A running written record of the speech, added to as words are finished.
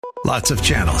Lots of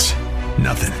channels,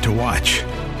 nothing to watch,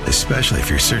 especially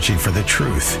if you're searching for the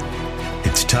truth.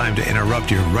 It's time to interrupt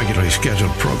your regularly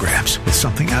scheduled programs with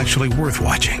something actually worth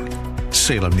watching.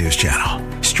 Salem News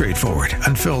Channel. Straightforward,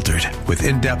 unfiltered, with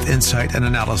in-depth insight and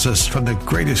analysis from the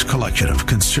greatest collection of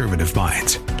conservative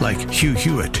minds like Hugh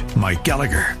Hewitt, Mike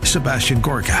Gallagher, Sebastian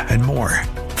Gorka, and more.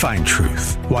 Find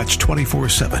truth. Watch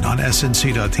 24/7 on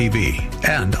snc.tv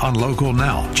and on Local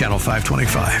Now, Channel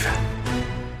 525.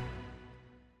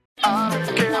 I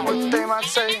don't care what they might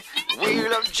say. We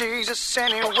love Jesus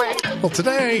anyway. Well,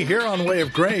 today, here on Way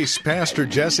of Grace, Pastor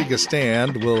Jesse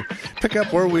Gastand will pick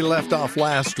up where we left off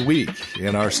last week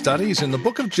in our studies in the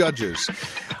book of Judges.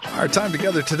 Our time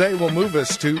together today will move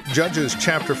us to Judges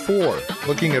chapter 4,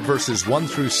 looking at verses 1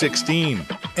 through 16,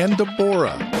 and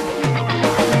Deborah.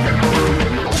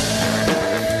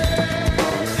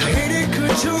 Lady,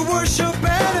 could you worship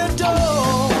and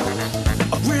adore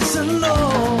a risen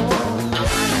Lord?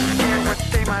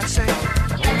 They might say,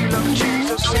 we love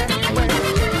Jesus anyway.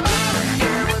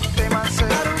 What they might say,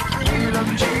 we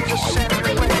love Jesus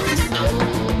anyway.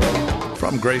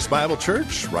 From Grace Bible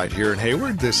Church, right here in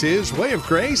Hayward, this is Way of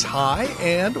Grace. Hi,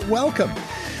 and welcome.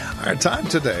 Our time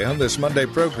today on this Monday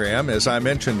program, as I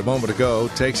mentioned a moment ago,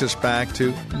 takes us back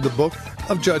to the book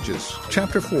of Judges,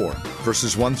 chapter 4,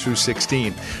 verses 1 through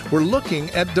 16. We're looking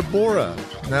at Deborah.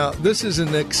 Now, this is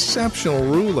an exceptional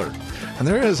ruler, and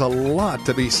there is a lot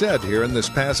to be said here in this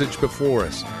passage before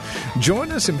us.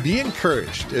 Join us and be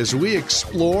encouraged as we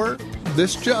explore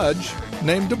this judge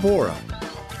named Deborah.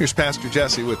 Here's Pastor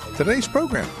Jesse with today's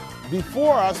program.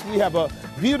 Before us, we have a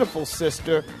beautiful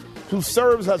sister who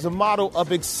serves as a model of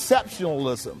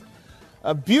exceptionalism.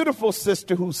 A beautiful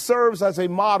sister who serves as a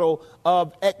model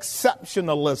of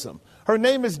exceptionalism. Her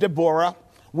name is Deborah.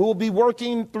 We'll be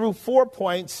working through 4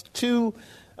 points, two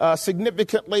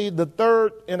significantly, the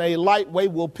third in a light way.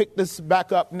 We'll pick this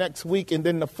back up next week. And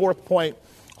then the fourth point,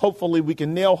 hopefully we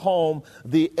can nail home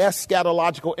the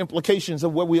eschatological implications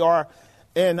of where we are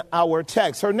in our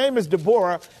text. Her name is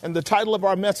Deborah, and the title of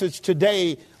our message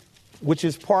today, which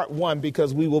is part 1,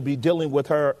 because we will be dealing with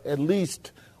her at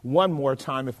least one more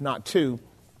time, if not two,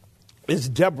 is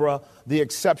Deborah, the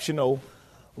exceptional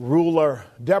ruler.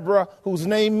 Deborah, whose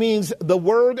name means the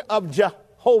word of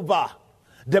Jehovah.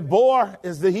 Deborah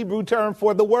is the Hebrew term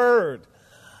for the word.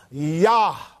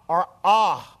 Yah or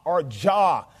Ah or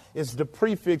Jah is the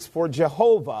prefix for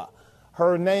Jehovah.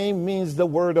 Her name means the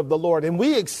word of the Lord. And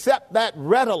we accept that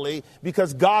readily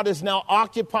because God is now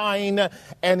occupying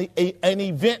an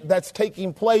event that's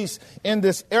taking place in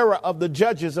this era of the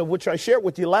Judges, of which I shared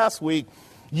with you last week.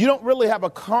 You don't really have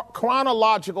a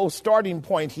chronological starting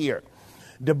point here.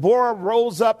 Deborah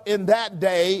rose up in that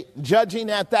day, judging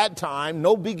at that time,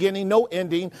 no beginning, no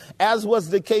ending, as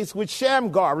was the case with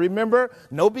Shamgar. Remember,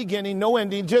 no beginning, no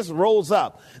ending, just rose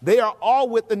up. They are all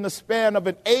within the span of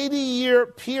an 80-year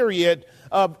period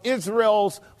of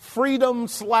Israel's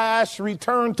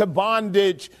freedom/return to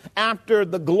bondage after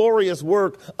the glorious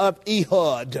work of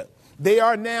Ehud. They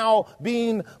are now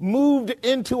being moved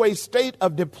into a state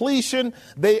of depletion.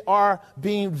 They are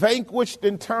being vanquished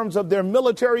in terms of their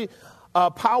military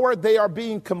power. They are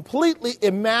being completely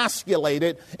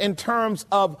emasculated in terms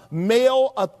of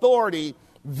male authority.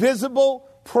 Visible,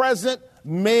 present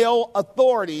male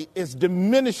authority is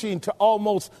diminishing to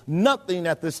almost nothing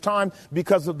at this time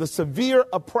because of the severe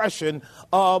oppression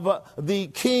of the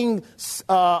king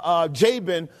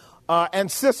Jabin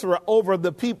and Sisera over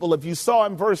the people. If you saw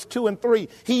in verse 2 and 3,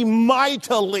 he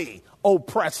mightily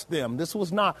oppressed them. This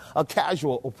was not a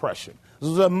casual oppression. This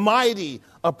was a mighty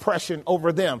oppression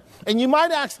over them. And you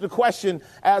might ask the question,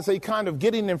 as a kind of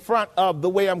getting in front of the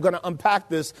way I'm going to unpack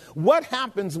this, what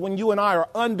happens when you and I are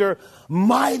under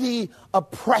mighty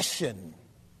oppression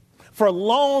for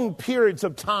long periods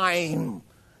of time?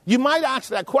 You might ask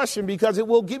that question because it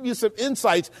will give you some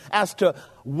insights as to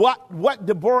what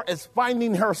Deborah is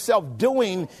finding herself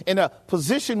doing in a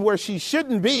position where she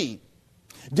shouldn't be,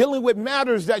 dealing with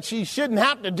matters that she shouldn't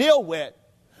have to deal with.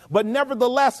 But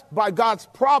nevertheless, by God's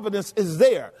providence, is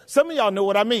there. Some of y'all know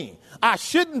what I mean. I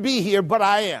shouldn't be here, but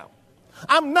I am.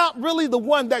 I'm not really the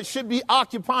one that should be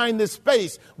occupying this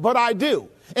space, but I do.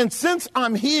 And since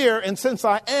I'm here and since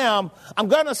I am, I'm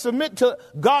going to submit to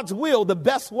God's will the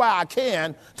best way I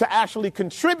can to actually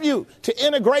contribute to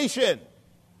integration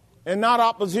and not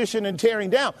opposition and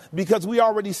tearing down, because we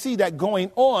already see that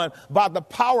going on by the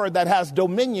power that has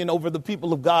dominion over the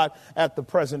people of God at the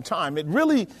present time. It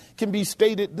really can be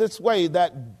stated this way,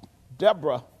 that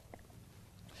Deborah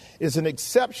is an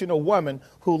exceptional woman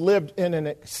who lived in an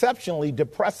exceptionally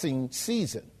depressing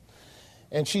season.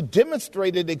 And she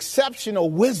demonstrated exceptional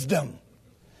wisdom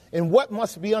in what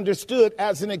must be understood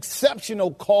as an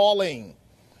exceptional calling.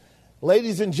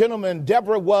 Ladies and gentlemen,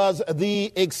 Deborah was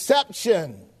the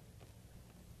exception.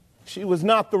 She was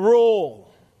not the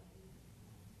rule.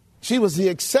 She was the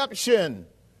exception.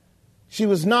 She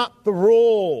was not the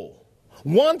rule.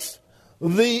 Once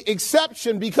the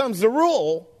exception becomes the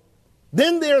rule,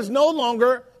 then there's no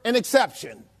longer an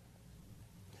exception.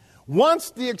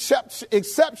 Once the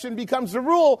exception becomes the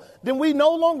rule, then we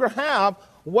no longer have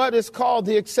what is called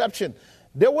the exception.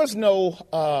 There was no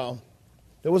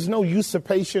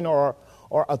usurpation or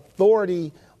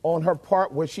authority on her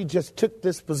part where she just took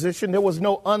this position. There was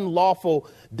no unlawful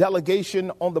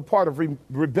delegation on the part of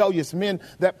rebellious men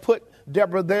that put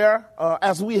Deborah there.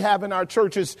 As we have in our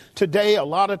churches today, a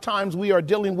lot of times we are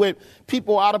dealing with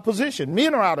people out of position.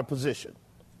 Men are out of position,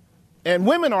 and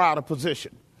women are out of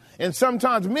position. And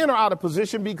sometimes men are out of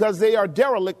position because they are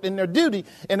derelict in their duty.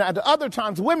 And at other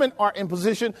times, women are in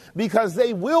position because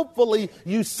they willfully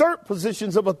usurp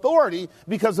positions of authority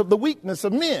because of the weakness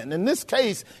of men. In this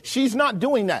case, she's not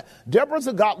doing that. Deborah's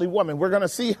a godly woman. We're going to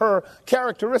see her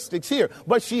characteristics here.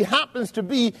 But she happens to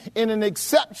be in an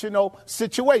exceptional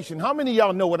situation. How many of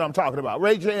y'all know what I'm talking about?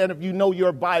 Raise your hand if you know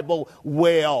your Bible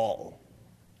well.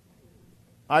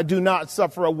 I do not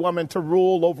suffer a woman to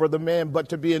rule over the man, but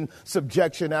to be in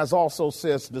subjection, as also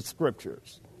says the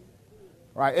scriptures.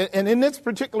 Right? And in this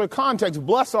particular context,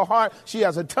 bless her heart, she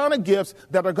has a ton of gifts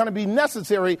that are going to be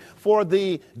necessary for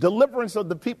the deliverance of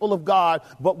the people of God.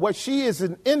 But what she is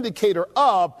an indicator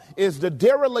of is the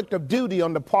derelict of duty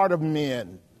on the part of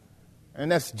men.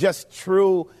 And that's just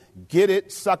true. Get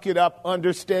it, suck it up,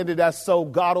 understand it as so.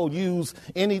 God will use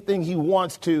anything he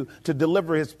wants to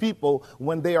deliver his people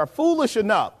when they are foolish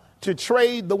enough to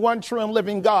trade the one true and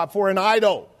living God for an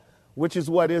idol, which is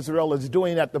what Israel is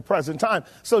doing at the present time.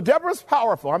 So Deborah's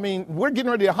powerful. I mean, we're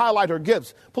getting ready to highlight her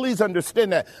gifts. Please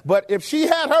understand that. But if she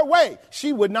had her way,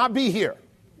 she would not be here.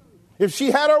 If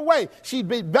she had her way, she'd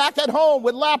be back at home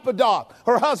with Lapidoth,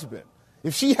 her husband.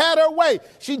 If she had her way,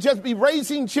 she'd just be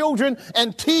raising children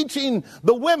and teaching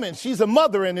the women. She's a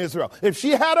mother in Israel. If she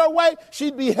had her way,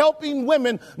 she'd be helping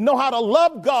women know how to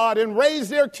love God and raise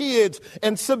their kids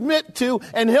and submit to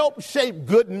and help shape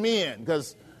good men,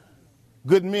 because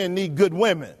good men need good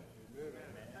women.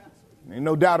 Ain't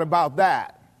no doubt about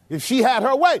that. If she had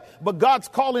her way, but God's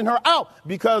calling her out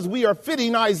because we are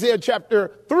fitting Isaiah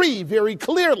chapter 3 very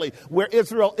clearly, where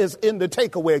Israel is in the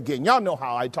takeaway again. Y'all know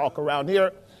how I talk around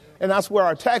here. And that's where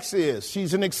our text is.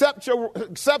 She's an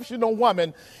exceptional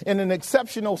woman in an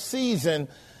exceptional season.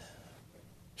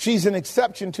 She's an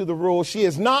exception to the rule. She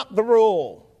is not the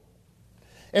rule.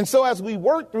 And so as we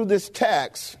work through this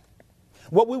text,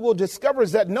 what we will discover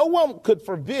is that no one could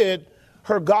forbid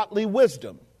her godly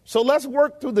wisdom. So let's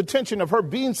work through the tension of her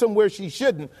being somewhere she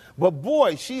shouldn't. But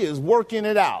boy, she is working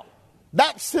it out.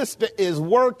 That sister is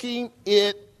working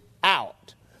it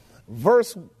out.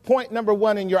 Point number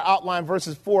 1 in your outline,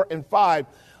 verses 4 and 5,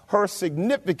 her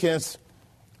significance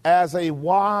as a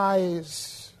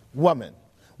wise woman.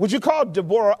 Would you call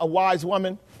Deborah a wise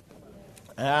woman?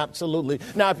 Absolutely.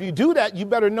 Now, if you do that, you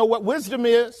better know what wisdom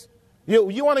is.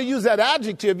 You want to use that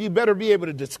adjective, you better be able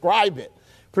to describe it,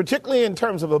 particularly in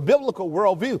terms of a biblical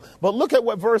worldview. But look at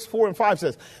what verse 4 and 5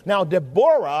 says. Now,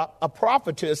 Deborah, a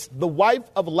prophetess, the wife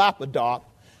of Lapidoth,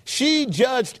 she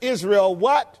judged Israel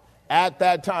what? At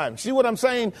that time. See what I'm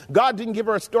saying? God didn't give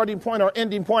her a starting point or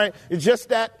ending point. It's just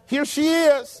that here she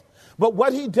is. But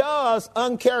what he does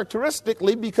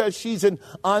uncharacteristically, because she's an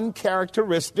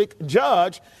uncharacteristic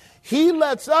judge, he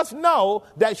lets us know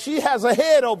that she has a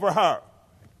head over her.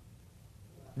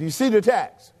 Do you see the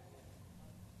text?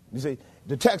 You see,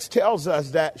 the text tells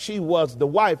us that she was the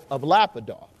wife of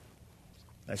Lapidoth.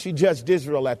 And she judged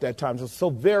Israel at that time. So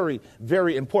very,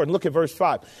 very important. Look at verse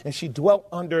 5. And she dwelt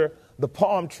under the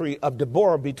palm tree of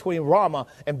Deborah between Ramah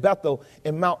and Bethel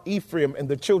in Mount Ephraim, and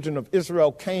the children of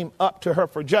Israel came up to her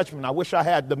for judgment. I wish I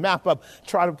had the map up.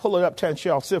 Try to pull it up,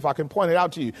 Tanshel, see if I can point it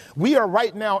out to you. We are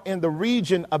right now in the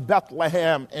region of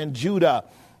Bethlehem and Judah,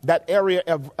 that area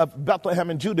of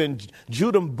Bethlehem and Judah. And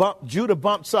Judah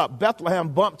bumps up. Bethlehem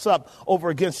bumps up over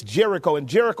against Jericho. And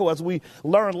Jericho, as we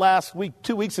learned last week,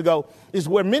 2 weeks ago, is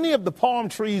where many of the palm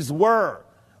trees were.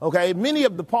 Okay, many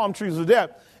of the palm trees were there.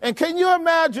 And can you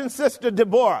imagine Sister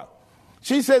Deborah?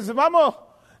 She says, if I'm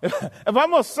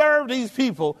gonna serve these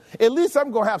people, at least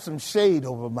I'm going to have some shade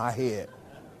over my head.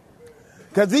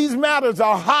 Because these matters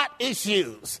are hot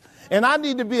issues. And I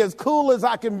need to be as cool as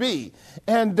I can be.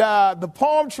 And the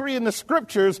palm tree in the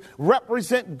scriptures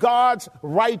represent God's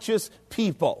righteous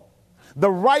people.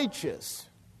 The righteous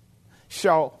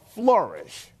shall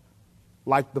flourish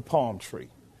like the palm tree.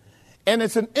 And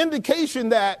it's an indication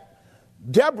that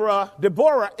Deborah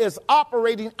is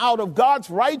operating out of God's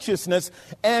righteousness,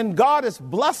 and God is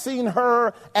blessing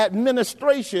her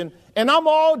administration, and I'm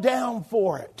all down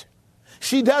for it.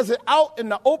 She does it out in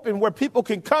the open where people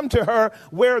can come to her,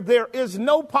 where there is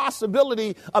no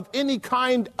possibility of any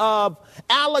kind of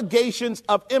allegations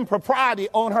of impropriety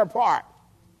on her part.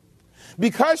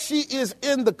 Because she is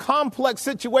in the complex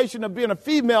situation of being a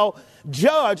female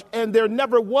judge, and there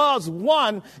never was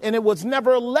one, and it was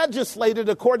never legislated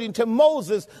according to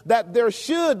Moses that there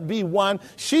should be one.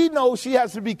 She knows she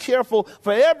has to be careful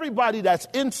for everybody that's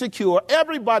insecure,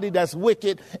 everybody that's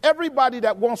wicked, everybody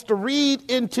that wants to read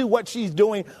into what she's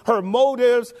doing, her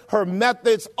motives, her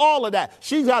methods, all of that.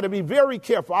 She's got to be very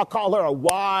careful. I call her a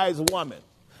wise woman.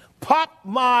 Pop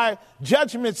my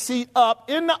judgment seat up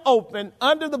in the open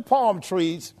under the palm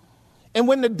trees, and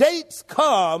when the dates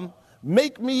come,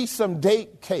 make me some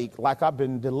date cake like I've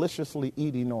been deliciously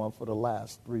eating on for the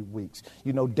last 3 weeks.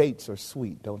 You know, dates are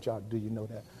sweet, don't y'all? Do you know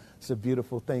that? It's a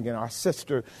beautiful thing. And our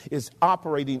sister is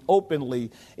operating openly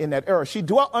in that era. She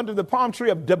dwelt under the palm tree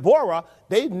of Deborah.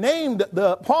 They named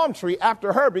the palm tree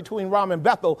after her between Ram and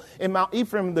Bethel. In Mount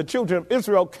Ephraim, the children of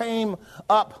Israel came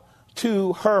up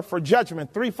to her for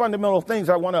judgment. 3 fundamental things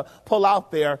I want to pull out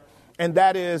there, and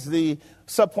that is the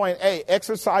subpoint A,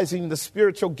 exercising the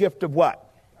spiritual gift of what?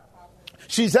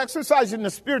 She's exercising the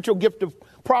spiritual gift of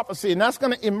prophecy, and that's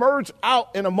going to emerge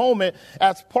out in a moment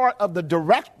as part of the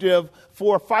directive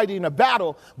for fighting a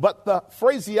battle. But the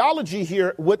phraseology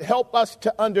here would help us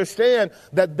to understand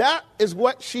that that is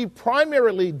what she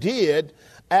primarily did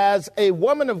as a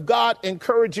woman of God,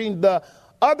 encouraging the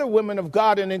other women of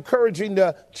God and encouraging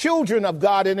the children of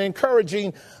God and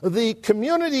encouraging the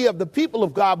community of the people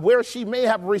of God, where she may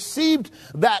have received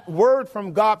that word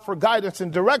from God for guidance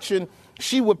and direction.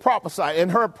 She would prophesy,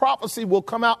 and her prophecy will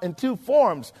come out in 2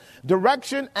 forms: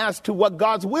 direction as to what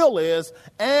God's will is,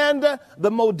 and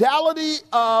the modality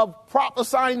of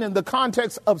prophesying in the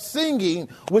context of singing,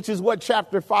 which is what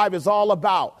chapter 5 is all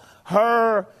about.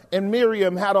 Her and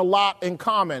Miriam had a lot in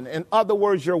common. In other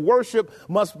words, your worship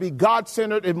must be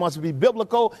God-centered, it must be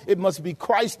biblical, it must be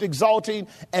Christ-exalting,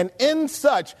 and in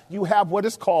such you have what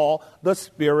is called the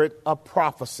spirit of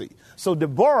prophecy. So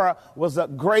Deborah was a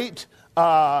great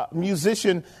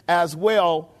musician as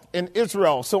well in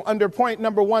Israel. So under point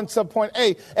number 1, subpoint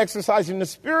A, exercising the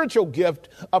spiritual gift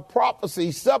of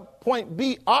prophecy. Subpoint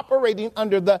B, operating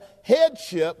under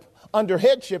headship,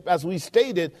 as we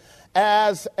stated,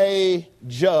 as a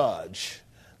judge.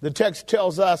 The text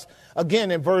tells us,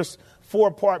 again in verse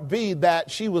 4, part B,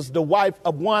 that she was the wife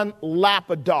of one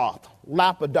Lapidoth.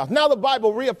 Now the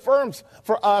Bible reaffirms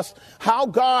for us how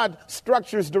God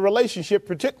structures the relationship,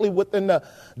 particularly within the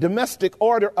domestic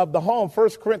order of the home. 1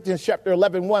 Corinthians chapter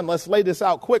 11:1. Let's lay this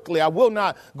out quickly. I will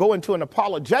not go into an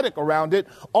apologetic around it.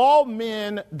 All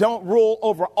men don't rule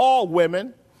over all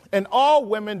women, and all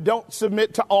women don't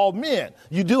submit to all men.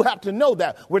 You do have to know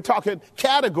that. We're talking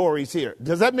categories here.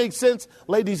 Does that make sense,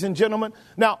 ladies and gentlemen?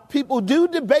 Now, people do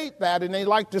debate that, and they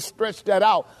like to stretch that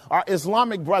out. Our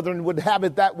Islamic brethren would have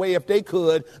it that way if they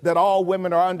could, that all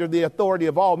women are under the authority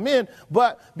of all men.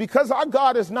 But because our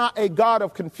God is not a God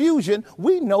of confusion,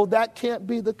 we know that can't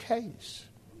be the case.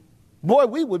 Boy,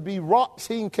 we would be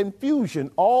seeing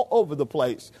confusion all over the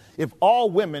place if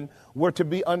all women were to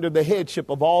be under the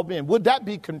headship of all men. Would that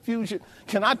be confusion?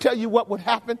 Can I tell you what would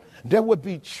happen? There would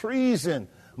be treason,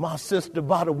 my sister,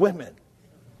 by the women.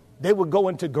 They would go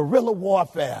into guerrilla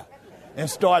warfare and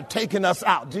start taking us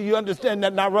out. Do you understand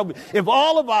that, Nairobi? If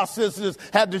all of our sisters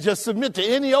had to just submit to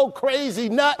any old crazy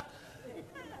nut,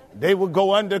 they would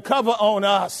go undercover on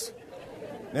us.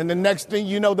 And the next thing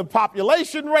you know, the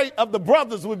population rate of the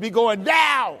brothers would be going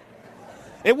down.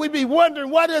 And we'd be wondering,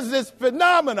 what is this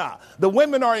phenomena? The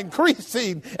women are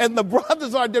increasing and the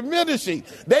brothers are diminishing.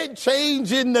 They're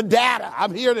changing the data.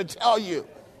 I'm here to tell you.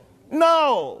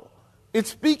 No, it's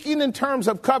speaking in terms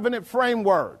of covenant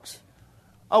frameworks.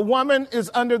 A woman is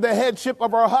under the headship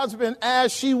of her husband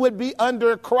as she would be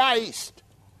under Christ.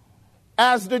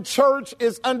 As the church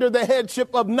is under the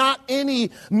headship of not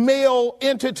any male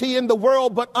entity in the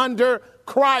world, but under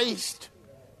Christ.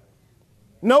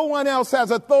 No one else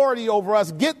has authority over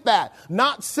us. Get that.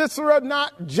 Not Sisera,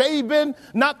 not Jabin,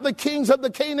 not the kings of the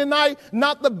Canaanite,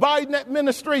 not the Biden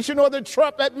administration or the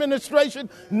Trump administration.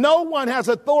 No one has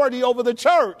authority over the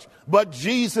church but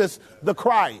Jesus the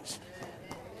Christ.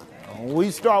 When we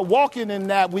start walking in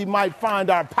that, we might find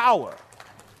our power.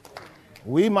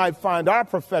 We might find our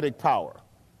prophetic power.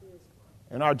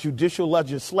 and our judicial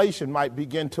legislation might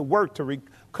begin to work to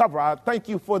recover. I thank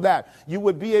you for that. You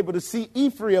would be able to see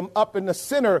Ephraim up in the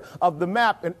center of the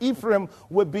map, and Ephraim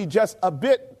would be just a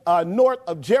bit north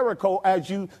of Jericho, as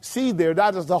you see there.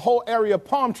 That is the whole area of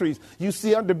palm trees. You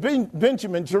see under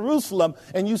Benjamin, Jerusalem,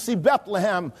 and you see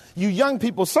Bethlehem. You young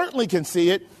people certainly can see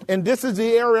it, and this is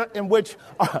the area in which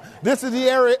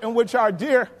our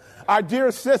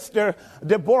dear sister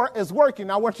Deborah is working.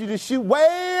 I want you to shoot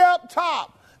way up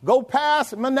top. Go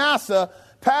past Manasseh,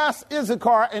 past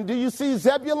Issachar, and do you see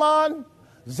Zebulun?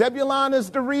 Zebulun is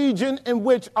the region in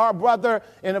which our brother,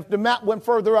 and if the map went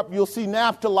further up, you'll see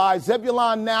Naphtali.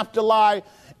 Zebulun, Naphtali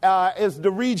is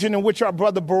the region in which our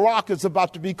brother Barak is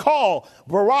about to be called.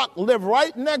 Barak lived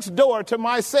right next door to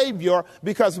my Savior,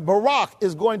 because Barak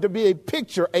is going to be a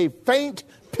picture, a faint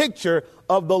picture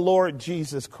of the Lord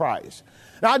Jesus Christ.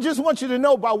 Now, I just want you to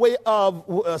know, by way of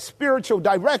spiritual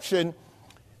direction,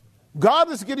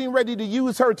 God is getting ready to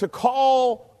use her to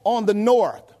call on the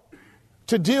north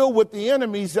to deal with the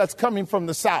enemies that's coming from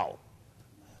the south.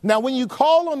 Now, when you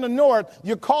call on the north,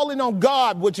 you're calling on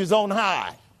God, which is on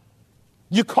high.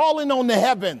 You're calling on the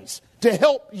heavens to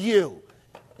help you.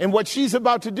 And what she's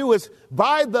about to do is,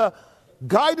 by the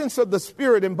guidance of the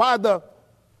Spirit and by the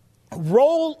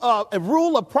rule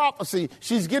of prophecy,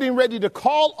 she's getting ready to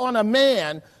call on a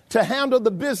man to handle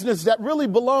the business that really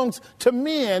belongs to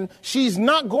men. She's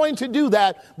not going to do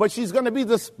that, but she's going to be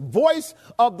the voice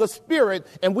of the Spirit.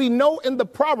 And we know in the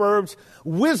Proverbs,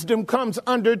 wisdom comes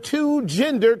under two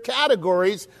gender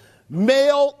categories,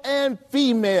 male and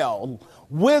female.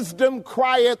 Wisdom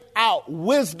crieth out.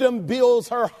 Wisdom builds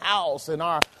her house. And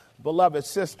our beloved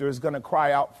sister is going to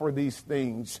cry out for these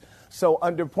things. So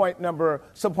under point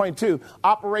two,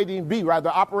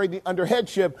 operating under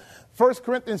headship. 1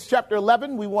 Corinthians chapter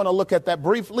 11, we want to look at that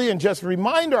briefly and just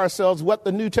remind ourselves what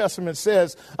the New Testament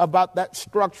says about that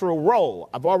structural role.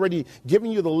 I've already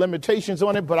given you the limitations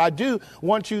on it, but I do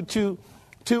want you to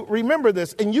remember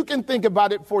this, and you can think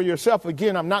about it for yourself.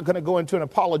 Again, I'm not going to go into an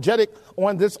apologetic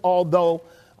on this, although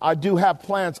I do have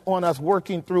plans on us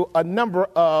working through a number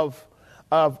of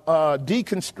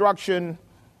deconstruction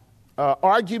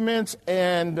arguments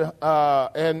and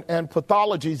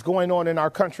pathologies going on in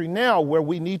our country now, where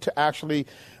we need to actually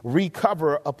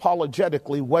recover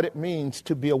apologetically what it means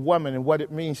to be a woman and what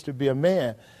it means to be a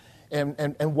man,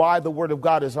 and why the Word of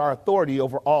God is our authority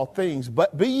over all things.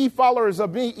 But be ye followers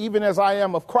of me, even as I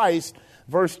am of Christ.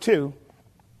 Verse 2.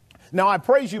 Now I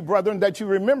praise you, brethren, that you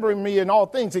remember me in all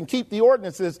things and keep the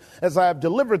ordinances as I have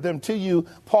delivered them to you.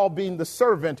 Paul, being the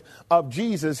servant of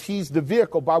Jesus, he's the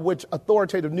vehicle by which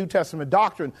authoritative New Testament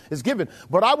doctrine is given.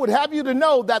 But I would have you to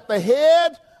know that the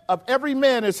head of every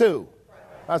man is who?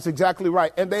 That's exactly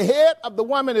right. And the head of the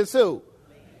woman is who?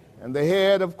 And the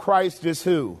head of Christ is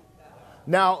who?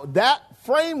 Now, that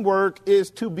framework is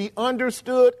to be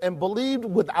understood and believed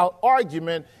without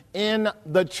argument in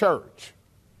the church.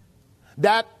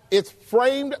 That it's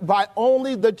framed by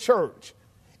only the church.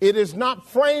 It is not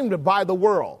framed by the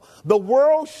world. The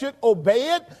world should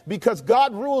obey it because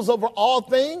God rules over all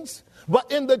things.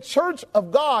 But in the church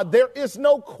of God, there is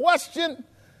no question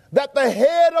that the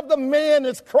head of the man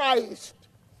is Christ.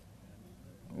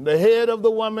 The head of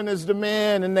the woman is the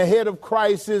man, and the head of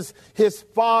Christ is his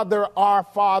Father, our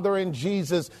Father, and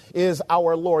Jesus is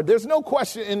our Lord. There's no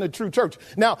question in the true church.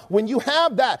 Now, when you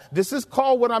have that, this is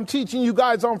called, what I'm teaching you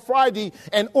guys on Friday,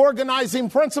 an organizing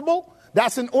principle.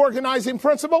 That's an organizing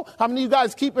principle. How many of you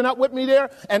guys keeping up with me there?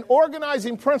 An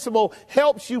organizing principle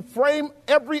helps you frame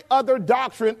every other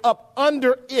doctrine up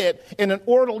under it in an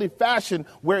orderly fashion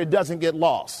where it doesn't get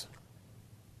lost.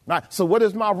 Right. So what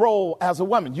is my role as a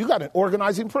woman? You got an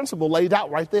organizing principle laid out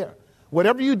right there.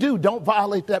 Whatever you do, don't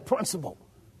violate that principle.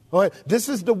 All right. This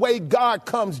is the way God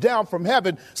comes down from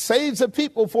heaven, saves a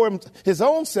people for his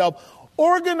own self,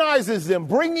 organizes them,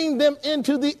 bringing them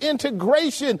into the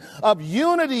integration of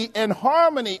unity and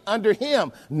harmony under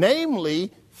him,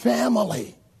 namely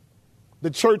family. The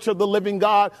church of the living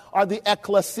God, or the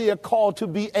ecclesia, called to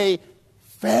be a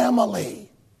family.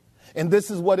 And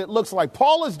this is what it looks like.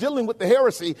 Paul is dealing with the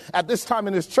heresy at this time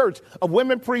in his church of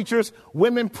women preachers,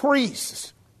 women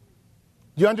priests.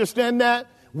 Do you understand that?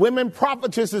 Women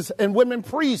prophetesses and women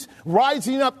priests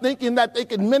rising up thinking that they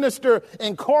can minister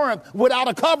in Corinth without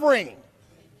a covering,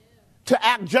 to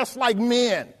act just like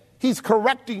men. He's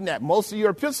correcting that. Most of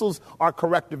your epistles are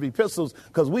corrective epistles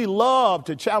because we love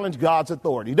to challenge God's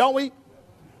authority, don't we?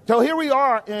 So here we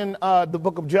are in the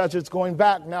book of Judges, going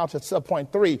back now to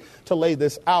subpoint 3 to lay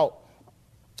this out.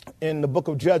 In the book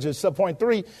of Judges, subpoint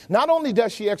 3, not only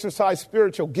does she exercise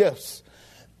spiritual gifts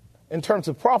in terms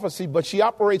of prophecy, but she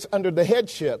operates under the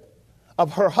headship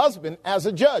of her husband as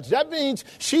a judge. That means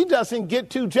she doesn't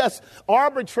get to just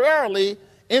arbitrarily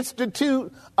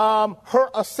institute her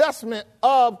assessment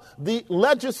of the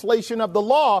legislation of the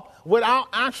law without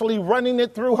actually running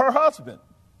it through her husband.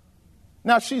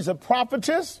 Now, she's a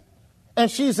prophetess and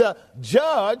she's a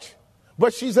judge,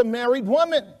 but she's a married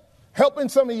woman, helping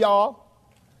some of y'all.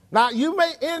 Now, you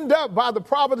may end up, by the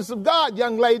providence of God,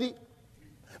 young lady,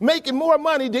 making more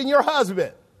money than your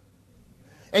husband.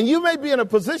 And you may be in a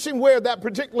position where that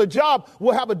particular job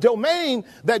will have a domain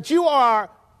that you are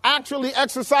actually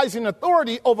exercising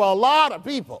authority over a lot of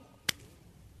people.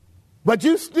 But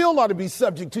you still ought to be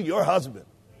subject to your husband.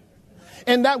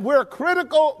 And that where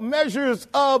critical measures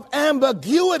of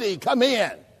ambiguity come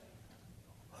in,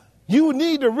 you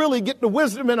need to really get the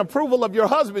wisdom and approval of your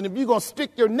husband if you're going to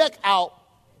stick your neck out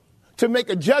to make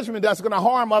a judgment that's going to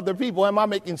harm other people. Am I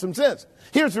making some sense?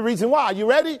 Here's the reason why. You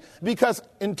ready? Because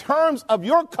in terms of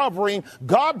your covering,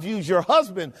 God views your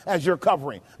husband as your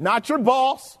covering, not your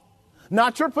boss,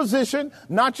 not your position,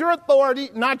 not your authority,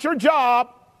 not your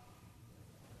job,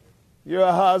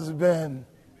 your husband.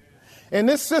 And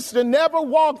this sister never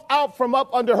walked out from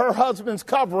up under her husband's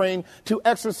covering to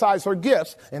exercise her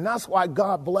gifts. And that's why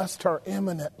God blessed her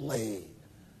eminently.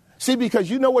 See, because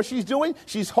you know what she's doing?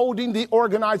 She's holding the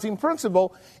organizing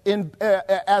principle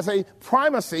as a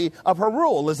primacy of her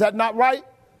rule. Is that not right?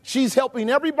 She's helping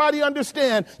everybody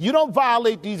understand you don't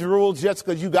violate these rules just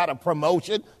because you got a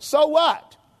promotion. So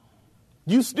what?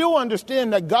 You still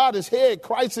understand that God is head,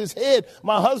 Christ is head,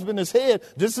 my husband is head.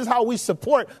 This is how we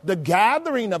support the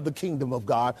gathering of the kingdom of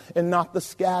God and not the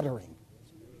scattering.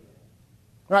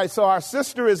 Right, so our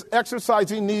sister is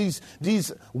exercising these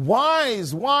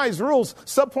wise rules.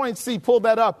 Subpoint C, pull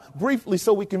that up briefly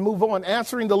so we can move on.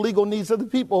 Answering the legal needs of the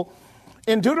people.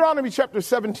 In Deuteronomy chapter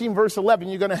 17, verse 11,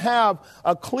 you're going to have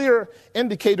a clear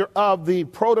indicator of the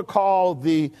protocol,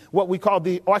 what we call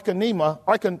the oikonoma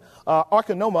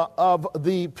of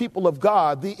the people of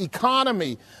God, the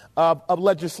economy of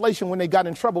legislation when they got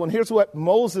in trouble. And here's what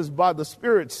Moses, by the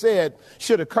Spirit, said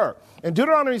should occur. In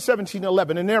Deuteronomy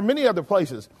 17:11, and there are many other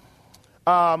places,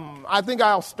 I think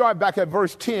I'll start back at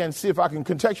verse 10, see if I can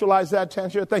contextualize that,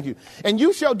 Tansia. Thank you. And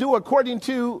you shall do according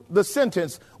to the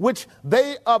sentence which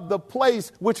they of the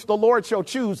place which the Lord shall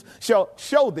choose shall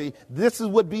show thee. This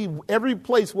would be every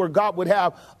place where God would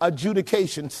have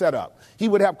adjudication set up. He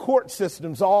would have court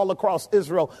systems all across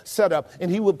Israel set up, and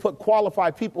he would put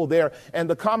qualified people there, and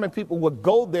the common people would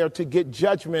go there to get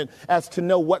judgment as to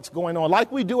know what's going on,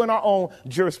 like we do in our own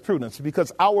jurisprudence,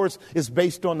 because ours is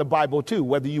based on the Bible too,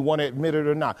 whether you want to admit it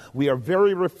or not. We are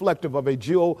very reflective of a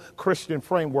Judeo-Christian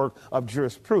framework of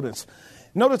jurisprudence.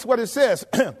 Notice what it says.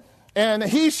 And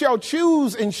he shall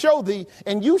choose and show thee,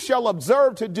 and you shall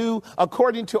observe to do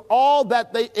according to all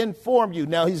that they inform you.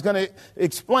 Now he's going to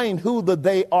explain who the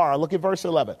they are. Look at verse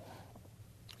 11.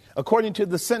 According to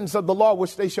the sentence of the law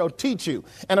which they shall teach you,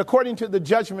 and according to the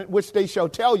judgment which they shall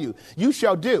tell you, you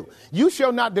shall do. You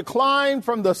shall not decline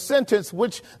from the sentence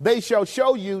which they shall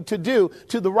show you to do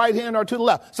to the right hand or to the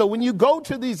left. So when you go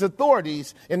to these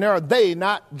authorities, and there are they,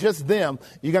 not just them,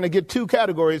 you're going to get two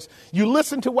categories. You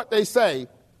listen to what they say,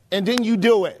 and then you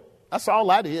do it. That's all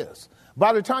that is.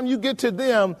 By the time you get to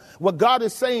them, what God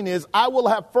is saying is, I will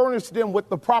have furnished them with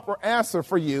the proper answer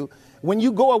for you. When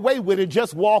you go away with it,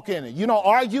 just walk in it. You don't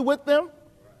argue with them.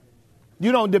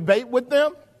 You don't debate with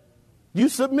them. You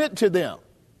submit to them.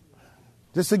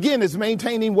 This, again, is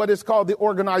maintaining what is called the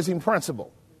organizing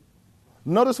principle.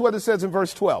 Notice what it says in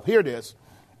verse 12. Here it is.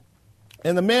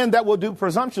 And the man that will do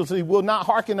presumptuously will not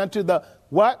hearken unto the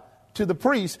what? To the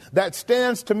priest that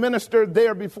stands to minister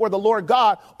there before the Lord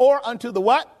God, or unto the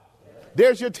what?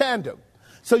 There's your tandem.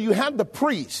 So you have the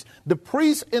priest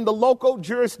in the local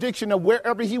jurisdiction of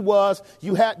wherever he was.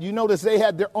 You notice they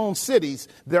had their own cities,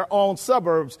 their own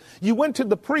suburbs. You went to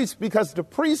the priest because the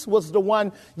priest was the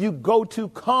one you go to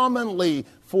commonly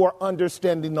for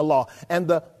understanding the law. And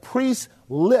the priest's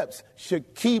lips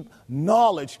should keep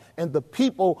knowledge, and the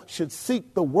people should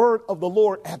seek the word of the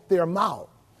Lord at their mouth.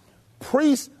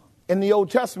 Priests in the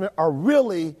Old Testament are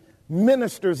really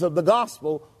ministers of the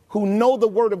gospel who know the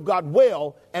word of God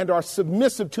well and are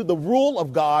submissive to the rule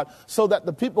of God so that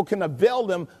the people can avail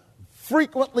them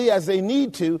frequently as they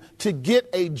need to get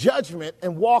a judgment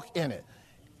and walk in it.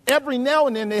 Every now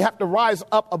and then they have to rise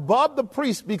up above the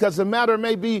priest because the matter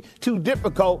may be too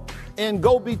difficult and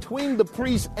go between the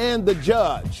priest and the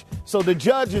judge. So the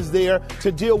judge is there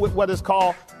to deal with what is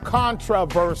called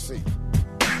controversy.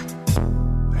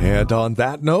 And on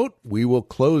that note, we will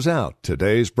close out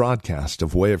today's broadcast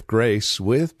of Way of Grace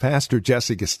with Pastor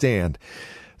Jesse Gistand,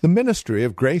 the ministry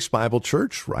of Grace Bible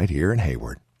Church right here in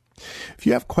Hayward. If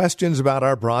you have questions about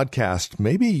our broadcast,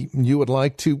 maybe you would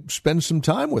like to spend some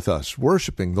time with us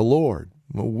worshiping the Lord,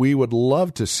 we would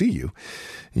love to see you.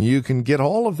 You can get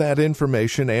all of that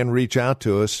information and reach out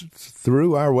to us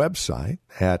through our website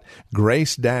at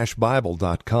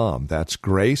grace-bible.com. That's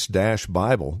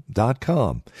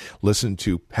grace-bible.com. Listen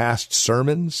to past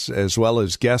sermons as well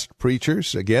as guest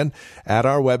preachers, again, at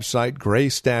our website,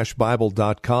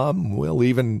 grace-bible.com. We'll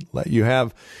even let you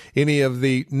have any of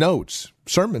the notes,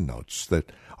 sermon notes,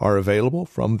 that are available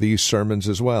from these sermons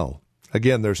as well.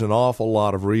 Again, there's an awful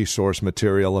lot of resource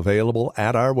material available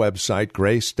at our website,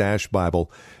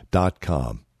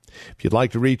 grace-bible.com. If you'd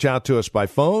like to reach out to us by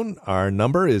phone, our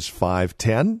number is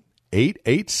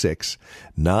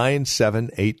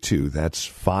 510-886-9782. That's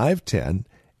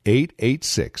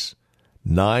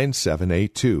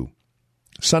 510-886-9782.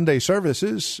 Sunday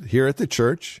services here at the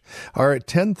church are at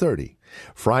 10:30.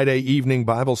 Friday evening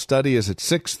Bible study is at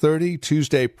 6:30.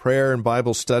 Tuesday prayer and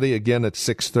Bible study again at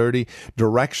 6:30.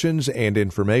 Directions and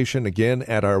information again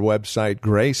at our website,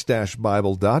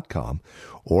 grace-bible.com,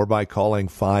 or by calling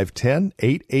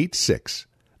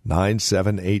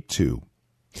 510-886-9782.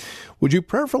 Would you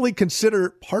prayerfully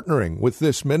consider partnering with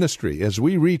this ministry as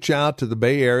we reach out to the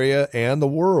Bay Area and the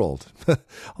world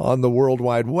on the World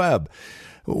Wide Web?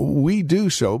 We do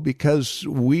so because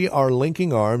we are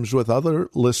linking arms with other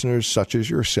listeners such as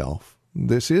yourself.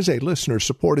 This is a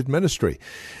listener-supported ministry.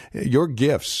 Your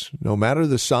gifts, no matter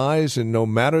the size and no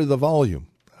matter the volume,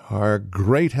 are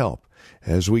great help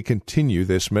as we continue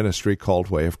this ministry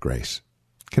called Way of Grace.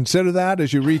 Consider that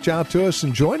as you reach out to us,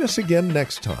 and join us again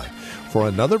next time for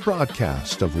another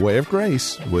broadcast of Way of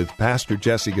Grace with Pastor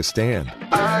Jesse Gastan.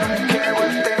 I don't care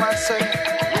what they might say.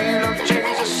 We love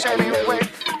Jesus anyway.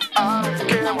 I don't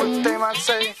care what they might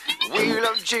say. We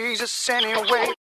love Jesus anyway.